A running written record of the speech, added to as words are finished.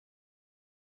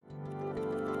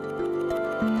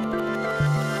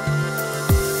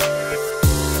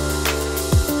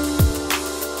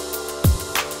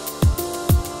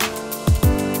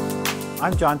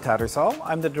I'm John Tattersall.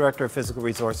 I'm the Director of Physical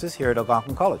Resources here at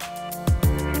Algonquin College.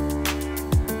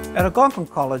 At Algonquin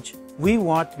College, we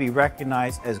want to be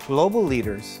recognized as global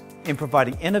leaders in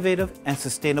providing innovative and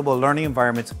sustainable learning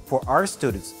environments for our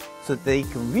students so that they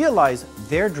can realize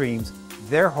their dreams,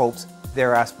 their hopes,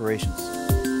 their aspirations.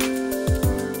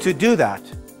 To do that,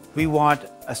 we want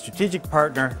a strategic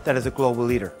partner that is a global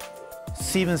leader.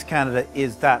 Siemens Canada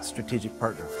is that strategic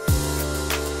partner.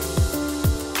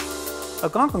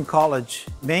 Algonquin College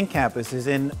main campus is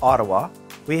in Ottawa.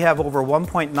 We have over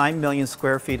 1.9 million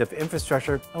square feet of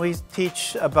infrastructure, and we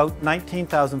teach about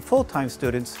 19,000 full-time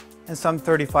students and some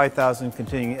 35,000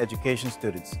 continuing education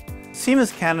students.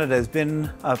 Siemens Canada has been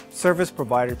a service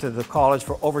provider to the college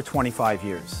for over 25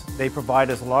 years. They provide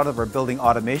us a lot of our building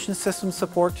automation system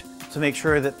support to make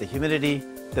sure that the humidity,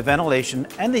 the ventilation,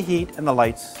 and the heat and the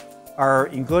lights are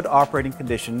in good operating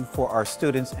condition for our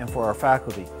students and for our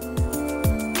faculty.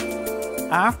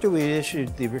 After we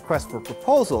issued the request for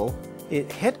proposal, it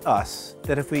hit us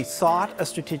that if we sought a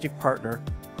strategic partner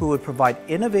who would provide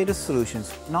innovative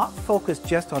solutions, not focused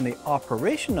just on the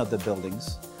operation of the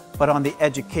buildings, but on the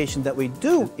education that we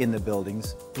do in the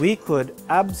buildings, we could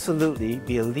absolutely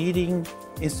be a leading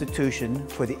institution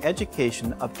for the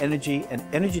education of energy and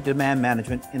energy demand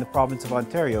management in the province of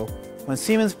Ontario. When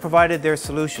Siemens provided their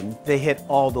solution, they hit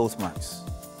all those marks.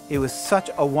 It was such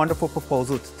a wonderful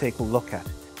proposal to take a look at.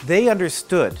 They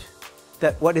understood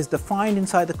that what is defined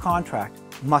inside the contract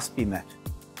must be met,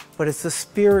 but it's the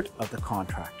spirit of the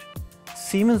contract.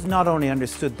 Siemens not only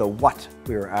understood the what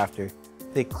we were after,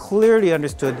 they clearly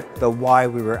understood the why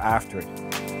we were after it.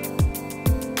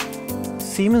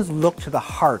 Siemens looked to the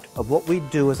heart of what we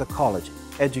do as a college,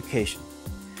 education.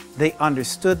 They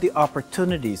understood the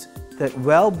opportunities that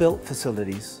well-built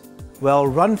facilities,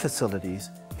 well-run facilities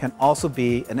can also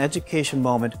be an education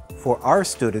moment for our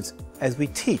students as we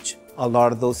teach a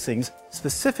lot of those things,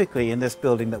 specifically in this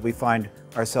building that we find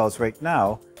ourselves right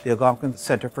now, the Algonquin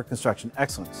Centre for Construction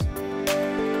Excellence.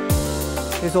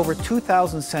 There's over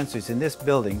 2,000 sensors in this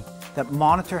building that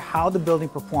monitor how the building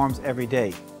performs every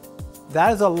day.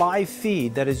 That is a live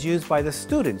feed that is used by the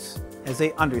students as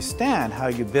they understand how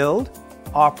you build,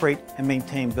 operate, and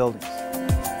maintain buildings.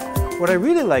 What I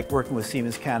really like working with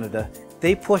Siemens Canada,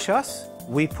 they push us,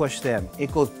 we push them.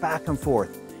 It goes back and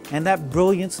forth, and that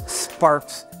brilliance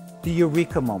sparks the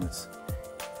eureka moments.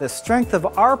 The strength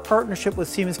of our partnership with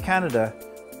Siemens Canada,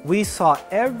 we saw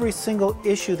every single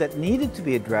issue that needed to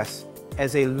be addressed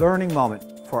as a learning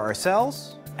moment for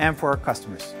ourselves and for our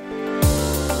customers.